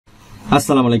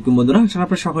আসসালামু আলাইকুম বন্ধুরা,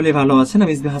 আপনারা সকলে ভালো আছেন।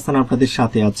 আমি মদহাসান আপনাদের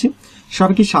সাথে আছি।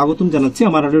 সবাইকে স্বাগতম জানাচ্ছি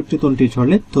আমার আরো একটি নতুন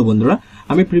টিউটোরিয়ালে। তো বন্ধুরা,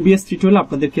 আমি প্রিভিয়াস টিউটোরিয়ালে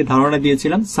আপনাদেরকে ধারণা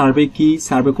দিয়েছিলাম সার্ভে কি,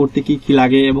 সার্ভে করতে কি কি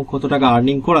লাগে এবং কত টাকা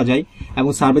আর্নিং করা যায় এবং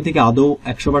সার্ভে থেকে আদৌ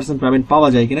 100% পেমেন্ট পাওয়া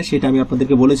যায় কিনা সেটা আমি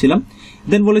আপনাদেরকে বলেছিলাম।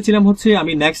 দেন বলেছিলাম হচ্ছে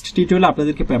আমি নেক্সট টিউটোরিয়ালে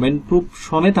আপনাদেরকে পেমেন্ট প্রুফ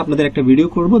সমেত আপনাদের একটা ভিডিও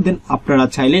করব। দেন আপনারা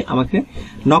চাইলে আমাকে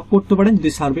নক করতে পারেন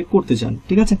যদি সার্ভে করতে চান,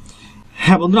 ঠিক আছে।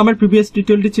 হ্যাঁ বন্ধুরা, আমার প্রিভিয়াস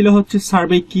টিউটোরিয়ালটি ছিল হচ্ছে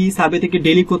সার্ভে কি, সার্ভে থেকে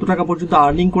ডেইলি কত টাকা পর্যন্ত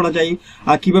আর্নিং করা যায়,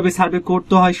 কিভাবে সার্ভে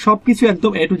করতে হয়, সবকিছু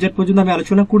একদম A to Z পর্যন্ত আমি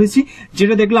আলোচনা করেছি।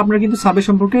 যেটা দেখলে আপনারা কিন্তু সার্ভে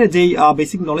সম্পর্কে যেই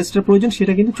বেসিক নলেজটা প্রয়োজন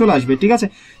সেটা কিন্তু চলে আসবে, ঠিক আছে।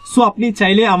 সো আপনি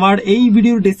চাইলে আমার এই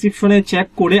ভিডিওর ডেসক্রিপশনে চেক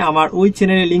করে আমার ওই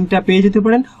চ্যানেলের লিঙ্কটা পেয়ে যেতে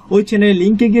পারেন। ওই চ্যানেলের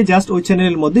লিঙ্কে গিয়ে জাস্ট ওই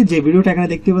চ্যানেলের মধ্যে যে ভিডিওটা এখানে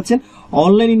দেখতে পাচ্ছেন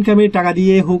অনলাইন ইনকামের টাকা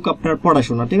দিয়ে হোক আপনার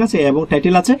পড়াশোনা, ঠিক আছে, এবং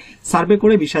টাইটেল আছে সার্ভে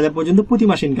করে 20,000 পর্যন্ত প্রতি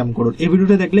মাসে ইনকাম করুন। এই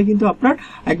ভিডিওটা দেখলে কিন্তু আপনার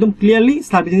একদম ক্লিয়ারলি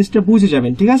সার্ভে জিনিসটা বুঝে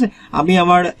যাবেন, ঠিক আছে। আমি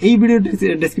আমার এই ভিডিও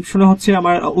ডেসক্রিপশনে হচ্ছে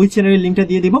আমার ওই চ্যানেলের লিঙ্কটা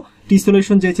দিয়ে দিব। টি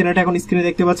সলিউশন যে চ্যানেলটা এখন স্ক্রিনে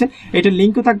দেখতে পাচ্ছেন এটার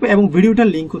লিঙ্কও থাকবে এবং ভিডিওটার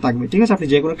লিঙ্কও থাকবে, ঠিক আছে। আপনি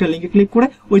যে কোনো একটা লিঙ্কে ক্লিক করে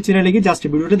ওই চ্যানেলে গিয়ে জাস্ট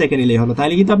ভিডিওটা দেখে নিলেই হলো।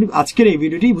 তাহলে কিন্তু আপনি আজকের এই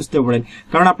ভিডিওটি বুঝতে পারেন।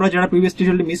 কারণ আপনারা যারা প্রিভিয়াস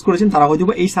টিউটোরিয়ালটি মিস করেছেন তারা হয়তো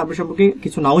এই সার্ভে সম্পর্কে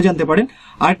কিছু নাও জানতে পারেন।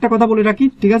 আরেকটা কথা বলে রাখি,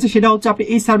 ঠিক আছে, সেটা হচ্ছে আপনি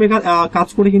এই সার্ভে কাজ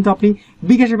করে কিন্তু আপনি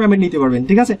বিকাশে পেমেন্ট নিতে পারবেন,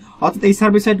 ঠিক আছে। অর্থাৎ এই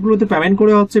সার্ভে সাইটগুলোতে পেমেন্ট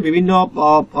করে হচ্ছে বিভিন্ন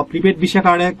প্রিপেড ভিসা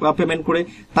কার্ডে পেমেন্ট করে,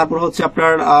 তারপর হচ্ছে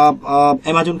আপনার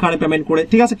অ্যামাজন কার্ডে পেমেন্ট করে,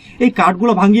 ঠিক আছে। এই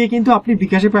কার্ডগুলো ভাঙিয়ে কিন্তু আপনি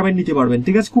বিকাশে পেমেন্ট নিতে পারবেন,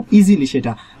 ঠিক আছে, খুব ইজিলি।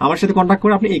 সেটা আমার সাথে কন্ট্যাক্ট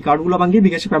করে আপনি এই কার্ডগুলো ভাঙিয়ে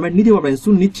বিকাশে পেমেন্ট নিতে পারবেন।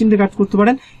 নিশ্চিন্তে কাজ করতে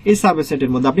পারেন এই সার্ভে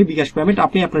সাইটের মধ্যে। আপনি বিকাশ পেমেন্ট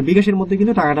আপনি আপনার বিকাশের মধ্যে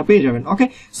কিন্তু টাকাটা পেয়ে যাবেন। ওকে,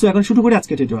 সো এখন শুরু করি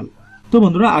আজকে টিউটোরিয়াল। তো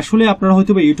বন্ধুরা, আসলে আপনারা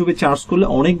হয়তো ইউটিউবে চার্জ করলে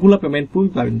অনেকগুলো পেমেন্ট প্রুফ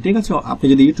পাবেন, ঠিক আছে। আপনি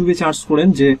যদি ইউটিউবে চার্জ করেন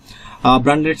যে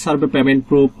ব্র্যান্ডেড সার্ভে পেমেন্ট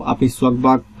প্রুফ, আপনি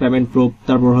সোয়াকবাক পেমেন্ট প্রুফ,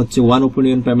 তারপর হচ্ছে one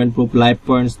opinion payment proof, live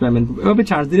points payment proof, এভাবে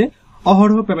চার্জ দিলে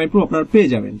অহরহ পেমেন্ট প্রুফ আপনারা পেয়ে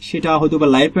যাবেন। সেটা হয়তো বা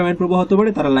লাইভ পেমেন্ট প্রুফ হতে পারে,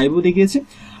 তারা লাইভও দেখিয়েছে,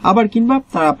 আবার কিংবা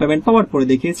তারা পেমেন্ট পাওয়ার পরে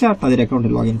দেখিয়েছে আর তাদের অ্যাকাউন্টে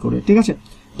লগ ইন করে, ঠিক আছে।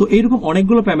 তো এইরকম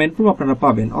অনেকগুলো পেমেন্ট প্রুফ আপনারা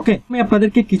পাবেন। ওকে, আমি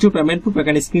আপনাদেরকে কিছু পেমেন্ট প্রুফ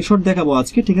এখানে স্ক্রিনশট দেখাবো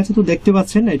আজকে, ঠিক আছে। তো দেখতে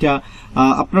পাচ্ছেন এটা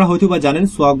আপনারা হয়তো বা জানেন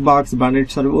সোয়াকবাক্স ব্র্যান্ডেড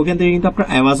সার্ভে, ওখান থেকে কিন্তু আপনার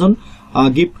অ্যামাজন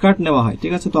গিফট কার্ড নেওয়া হয়,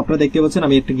 ঠিক আছে। তো আপনারা দেখতে পাচ্ছেন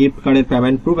আমি একটা গিফট কার্ডের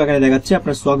পেমেন্ট প্রুফ এখানে দেখাচ্ছি।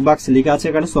 আপনার সোয়াকবাক্স লেখা আছে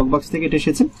এখানে, সোয়াকবাক্স থেকে এটা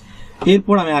এসেছে।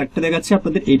 এরপর আমি আরেকটা দেখাচ্ছি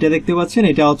আপনাদের, এটা দেখতে পাচ্ছেন,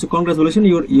 এটা হচ্ছে congratulation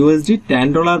your USD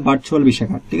 $10 virtual visa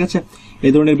card, ঠিক আছে।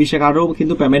 এই ধরনের ভিসা কার্ডও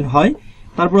কিন্তু পেমেন্ট হয়।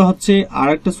 তারপরে হচ্ছে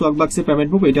আরেকটা সোয়াকবাক্সের পেমেন্ট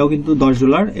প্রুফ, এটাও কিন্তু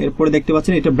 $10। এরপরে দেখতে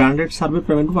পাচ্ছেন এটা ব্র্যান্ডেড সার্ভে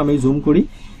পেমেন্ট প্রুফ, আমি জুম করি,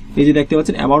 এই যে দেখতে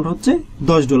পাচ্ছেন অ্যামাউন্ট হচ্ছে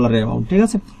 $10 অ্যামাউন্ট, ঠিক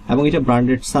আছে, এবং এটা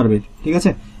ব্র্যান্ডেড সার্ভে, ঠিক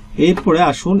আছে। এরপরে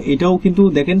আসুন, এটাও কিন্তু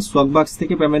দেখেন সোয়াকবাক্স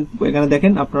থেকে পেমেন্ট, এখানে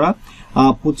দেখেন আপনারা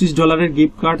 $25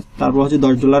 গিফট কার্ড, তারপর হচ্ছে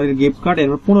 $10 গিফট কার্ড,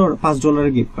 এরপর $5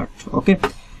 গিফট কার্ড। ওকে,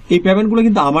 এই পেমেন্ট গুলো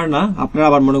কিন্তু আমার না। আপনারা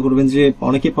আবার মনে করবেন যে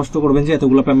অনেকে প্রশ্ন করবেন যে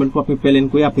এতগুলো পেমেন্ট আপনি পেলেন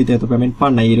কই, আপনি তো এত পেমেন্ট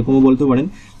পান নাই, এরকমও বলতে পারেন।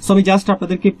 সো আমি জাস্ট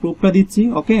আপনাদেরকে প্রুফটা দিচ্ছি।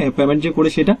 ওকে, পেমেন্ট যে করে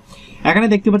সেটা এখানে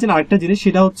দেখতে পাচ্ছেন। আরেকটা জিনিস,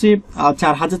 সেটা হচ্ছে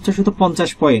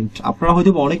 4,450 পয়েন্ট। আপনারা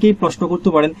হয়তো অনেকেই প্রশ্ন করতে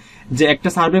পারেন যে একটা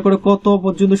সার্ভে করে কত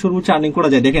পর্যন্ত সর্বোচ্চ আর্নিং করা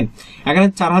যায়। দেখেন এখানে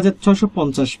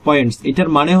 4,650 পয়েন্টস, এটার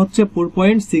মানে হচ্ছে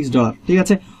 $4.6, ঠিক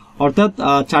আছে, অর্থাৎ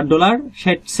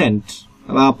 $4.60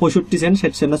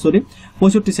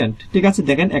 65 সেন্ট, ঠিক আছে।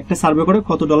 দেখেন একটা সার্ভে করে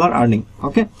কত ডলার আর্নিং।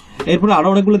 ওকে, এরপরে আরো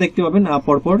অনেকগুলো দেখতে পাবেন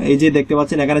পরপর। এই যে দেখতে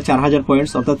পাচ্ছেন এখানে 4,000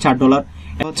 পয়েন্টস অর্থাৎ $4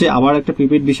 হচ্ছে। আবার একটা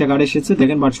প্রিপেড ভিসা কার্ড এসেছে,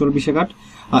 দেখেন ভার্চুয়াল ভিসা কার্ড,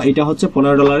 এটা হচ্ছে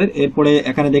 $15। এরপরে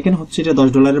এখানে দেখেন হচ্ছে এটা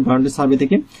 $10 ব্র্যান্ডেড সার্ভে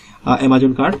থেকে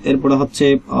অ্যামাজন কার্ড। এরপরে হচ্ছে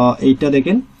এইটা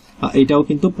দেখেন, এটাও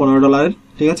কিন্তু $15,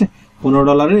 ঠিক আছে,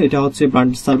 $15, এটা হচ্ছে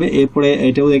ব্র্যান্ডেড সার্ভে। এরপরে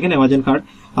এটাও দেখেন অ্যামাজন কার্ড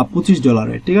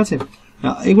 $25, ঠিক আছে।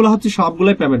 এগুলো হচ্ছে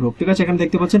সবগুলাই পেমেন্ট প্রুফ, ঠিক আছে। এখানে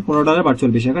দেখতে পাচ্ছেন $15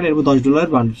 ভার্চুয়াল ভিসা কার্ড, এরপর $10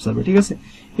 ব্র্যান্ডেড সার্ভে, ঠিক আছে।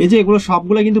 এই যে এগুলো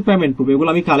সবগুলো কিন্তু পেমেন্ট প্রুফ, এগুলো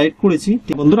আমি কালেক্ট করেছি।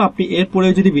 বন্ধুরা, আপনি এরপরে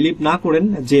যদি বিলিভ না করেন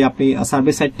যে আপনি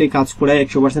সার্ভে সাইটে কাজ করে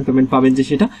 100% পেমেন্ট পাবেন যে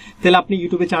সেটা, তাহলে আপনি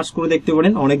ইউটিউবে চার্জ করে দেখতে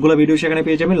পারেন, অনেকগুলো ভিডিও সেখানে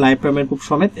পেয়ে যাবেন লাইভ পেমেন্ট প্রুফ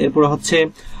সমেত। এরপরে হচ্ছে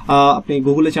আপনি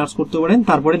গুগলে চার্জ করতে পারেন,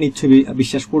 তারপরে নিশ্চয়ই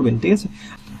বিশ্বাস করবেন, ঠিক আছে।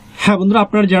 হ্যাঁ বন্ধুরা,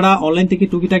 আপনারা যারা অনলাইন থেকে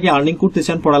টুকিটাকি আর্নিং করতে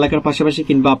চান পড়ালেখার পাশাপাশি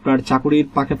কিংবা আপনার চাকরির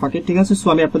ফাঁকে, ঠিক আছে, সো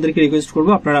আমি আপনাদেরকে রিকোয়েস্ট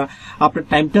করবো আপনারা আপনার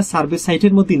টাইমটা সার্ভে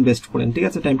সাইটের মধ্যে ইনভেস্ট করেন, ঠিক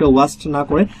আছে। টাইমটা ওয়াস্ট না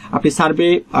করে আপনি সার্ভে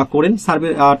করেন,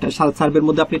 সার্ভের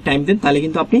মধ্যে আপনি টাইম দেন, তাহলে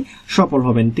কিন্তু আপনি সফল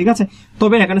হবেন, ঠিক আছে।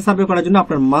 তবে এখানে সার্ভে করার জন্য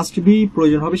আপনার মাস্ট বি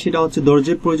প্রয়োজন হবে, সেটা হচ্ছে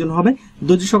ধৈর্যের প্রয়োজন হবে।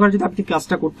 ধৈর্য সহকারে যদি আপনি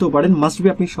কাজটা করতেও পারেন, মাস্ট বি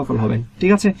আপনি সফল হবেন,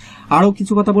 ঠিক আছে। আরো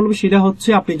কিছু কথা বলবো, সেটা হচ্ছে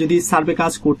আপনি যদি সার্ভে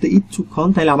কাজ করতে ইচ্ছুক হন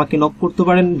তাহলে আমাকে নক করতে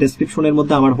পারেন। ডেসক্রিপশনের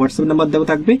মধ্যে আমার হোয়াটসঅ্যাপ নাম্বার দেওয়া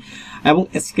থাকবে এবং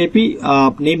স্কাইপে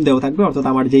নেম দেওয়া থাকবে, অর্থাৎ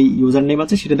আমার যে ইউজার নেম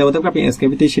আছে সেটা দেওয়া থাকবে। আপনি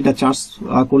স্কাইপেতে সেটা চার্জ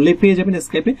করলে পেয়ে যাবেন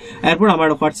স্কাইপে। এরপর আমার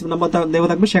হোয়াটসঅ্যাপ নাম্বার দেওয়া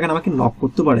থাকবে, সেখানে আমাকে নক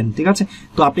করতে পারেন, ঠিক আছে।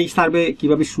 তো আপনি সার্ভে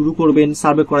কিভাবে শুরু করবেন,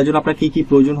 সার্ভে করার জন্য আপনার কি কি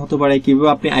প্রয়োজন হতে পারে, কিভাবে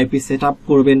আপনি আইপি সেট আপ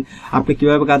করবেন, আপনি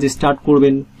কিভাবে কাজ স্টার্ট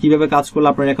করবেন, কিভাবে কাজ করলে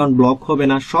আপনার অ্যাকাউন্ট ব্লক হবে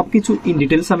না, সবকিছু ইন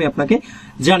ডিটেলস আমি আপনাকে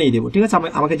জানিয়ে দেবো, ঠিক আছে।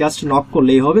 আমাকে জাস্ট নক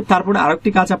করলেই হবে। তারপরে আরেকটি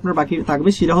কাজ আপনার বাকি থাকবে,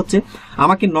 সেটা হচ্ছে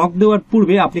আমাকে নক দেওয়ার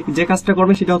পূর্বে আপনি যে কাজটা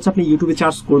করবেন সেটা হচ্ছে আপনি ইউটিউবে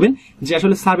সার্চ করবেন যে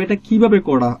আসলে সার্ভেটা কিভাবে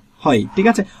করা হয়, ঠিক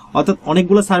আছে। অর্থাৎ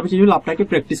অনেকগুলো সার্ভে যেগুলো আপনাকে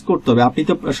প্র্যাকটিস করতে হবে। আপনি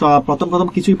তো প্রথম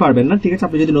কিছুই পারবেন না, ঠিক আছে।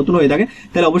 আপনি যদি নতুন হয়ে থাকে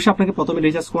তাহলে অবশ্যই আপনাকে প্রথমে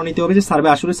রিসার্চ করে নিতে হবে যে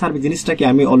সার্ভে জিনিসটাকে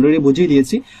আমি অলরেডি বুঝিয়ে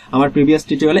দিয়েছি আমার প্রিভিয়াস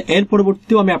টিউটোরিয়ালে। এর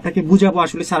পরবর্তীতেও আমি আপনাকে বুঝাবো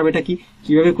আসলে সার্ভেটা কি,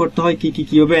 কিভাবে করতে হয়,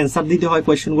 কিভাবে অ্যান্সার দিতে হয়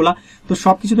কোয়েশ্চেনগুলো। তো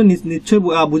সবকিছু তো নিশ্চয়ই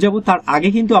বুঝাবো। তার আগে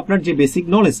কিন্তু আপনার যে বেসিক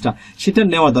নলেজটা সেটা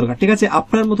নেওয়া দরকার, ঠিক আছে।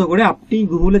 আপনার মতো করে আপনি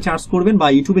গুগলে চার্জ করবেন বা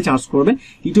ইউটিউবে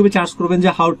চার্জ করবেন যে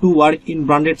how to work in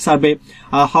branded survey,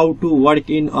 how to work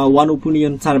in one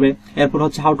opinion survey, এরপর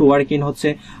হচ্ছে হাউ টু ওয়ার্ক ইন হচ্ছে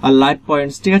লাইভ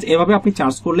পয়েন্টস, ঠিক আছে। এভাবে আপনি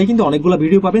চার্জ করলে কিন্তু অনেকগুলো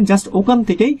ভিডিও পাবেন। জাস্ট ওখান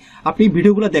থেকেই আপনি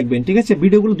ভিডিওগুলো দেখবেন, ঠিক আছে।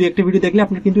 ভিডিওগুলো দুই একটা ভিডিও দেখলে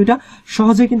আপনার কিন্তু এটা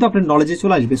সহজে কিন্তু আপনার নলেজে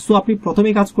চলে আসবে। সো আপনি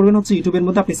প্রথমেই কাজ করবেন হচ্ছে ইউটিউবের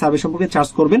মধ্যে আপনি সার্ভে সম্পর্কে চার্জ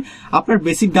করবেন। আপনার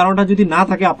বেসিক ধারণাটা যদি না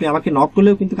থাকে আপনি আমাকে নক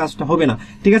করলেও কিন্তু কাজটা হবে না,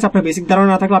 ঠিক আছে। আপনার বেসিক ধারণা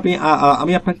না থাকলে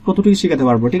আমি আপনাকে কতটুকু শেখাতে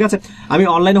পারবো, ঠিক আছে। আমি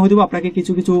অনলাইনে হয়তো আপনাকে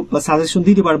কিছু সাজেশন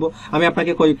দিতে পারবো, আমি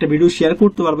আপনাকে কয়েকটা ভিডিও শেয়ার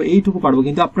করতে পারবো, এইটুকু পারবো।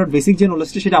 কিন্তু আপনার বেসিক যে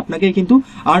নলেজটা সেটা আপনাকে কিন্তু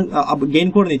গেইন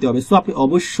করে নিতে হবে। সো আপনি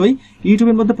অবশ্যই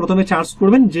ইউটিউবের মধ্যে প্রথমে চার্জ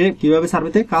করবেন যে কিভাবে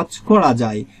সার্ভেতে কাজ করা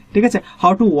যায়, ঠিক আছে।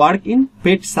 How to work in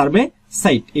paid survey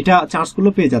site, এটা চার্জ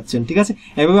করলে পেয়ে যাচ্ছেন, ঠিক আছে।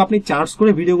 এভাবে আপনি চার্জ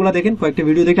করে ভিডিওগুলো দেখেন, কয়েকটা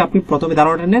ভিডিও দেখে আপনি প্রথমে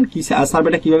ধারণাটা নেন কি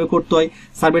সার্ভেটা কিভাবে করতে হয়,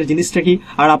 সার্ভের জিনিসটা কি।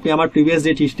 আর আপনি আমার প্রিভিয়াস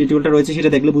যে টিউটোরিয়ালটা রয়েছে সেটা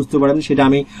দেখলে বুঝতে পারবেন, সেটা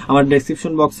আমি আমার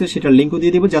ডেসক্রিপশন বক্সে সেটা লিঙ্কও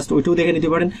দিয়ে দিব, জাস্ট ওইটাও দেখে নিতে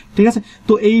পারেন, ঠিক আছে।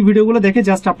 তো এই ভিডিওগুলো দেখে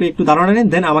জাস্ট আপনি একটু ধারণা নেন,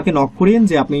 দেন আমাকে নক করিয়েন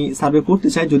যে আপনি সার্ভে করতে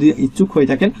চাই, যদি ইচ্ছুক হয়ে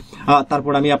থাকেন।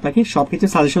 তারপর আমি আপনাকে সবকিছু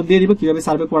সাজেশন দিয়ে দিব, কিভাবে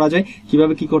সার্ভে করা যায়,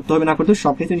 কিভাবে কি করতে হবে না করতে হবে,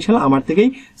 সবকিছু ইনশাআল্লাহ আমার থেকেই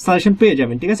সাজেশন পেয়ে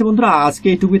যাবেন, ঠিক আছে বন্ধুরা। আজকে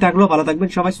এইটুকুই থাকলো, ভালো থাকবেন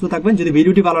সবাই, সুস্থ থাকবেন। যদি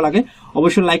ভিডিওটি ভালো লাগে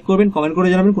অবশ্যই লাইক করবেন, কমেন্ট করে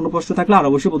জানাবেন, কোনো প্রশ্ন থাকলে আর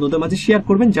অবশ্যই বন্ধুদের মাঝে শেয়ার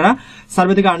করবেন যারা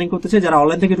সার্ভে থেকে আর্নিং করতে চায়, যারা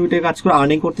অনলাইন থেকে টুইটারে কাজ করে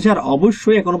আর্নিং করতে চায়। আর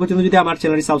অবশ্যই এখনো পর্যন্ত যদি আমার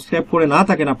চ্যানেলটি সাবস্ক্রাইব করে না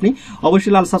থাকেন আপনি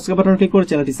অবশ্যই লাল সাবস্ক্রাইব বাটন ক্লিক করে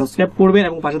চ্যানেলটি সাবস্ক্রাইব করবেন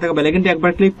এবং পাশে থাকা বেল আইকনটি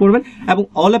একবার ক্লিক করবেন এবং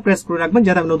অলে প্রেস করে রাখবেন,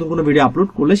 যাতে আমি নতুন কোনো ভিডিও আপলোড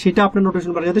করলে সেটা আপনার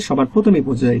নোটিফিকেশন পাওয়া যাতে সবার প্রথমেই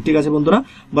পৌঁছে যায়, ঠিক আছে বন্ধুরা।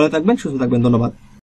 ভালো থাকবেন, সুস্থ থাকবেন, ধন্যবাদ।